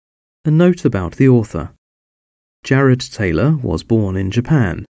A note about the author. Jared Taylor was born in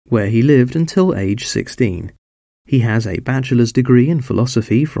Japan, where he lived until age 16. He has a bachelor's degree in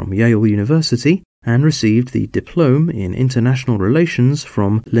philosophy from Yale University and received the diplôme in international relations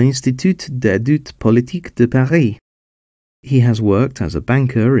from l'Institut d'études politiques de Paris. He has worked as a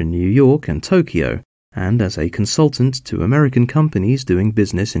banker in New York and Tokyo, and as a consultant to American companies doing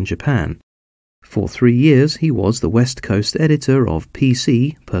business in Japan. For 3 years, he was the West Coast editor of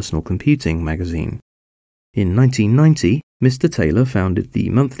PC, Personal Computing magazine. In 1990, Mr. Taylor founded the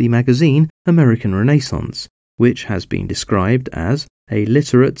monthly magazine American Renaissance, which has been described as a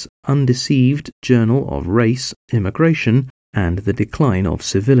literate, undeceived journal of race, immigration, and the decline of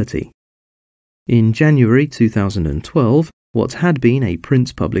civility. In January 2012, what had been a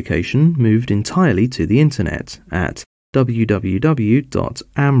print publication moved entirely to the internet at www.amren.com.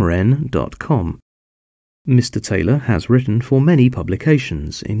 Mr. Taylor has written for many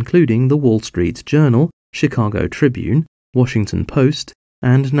publications, including the Wall Street Journal, Chicago Tribune, Washington Post,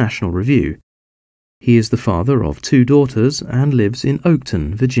 and National Review. He is the father of 2 daughters and lives in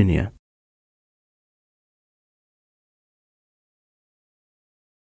Oakton, Virginia.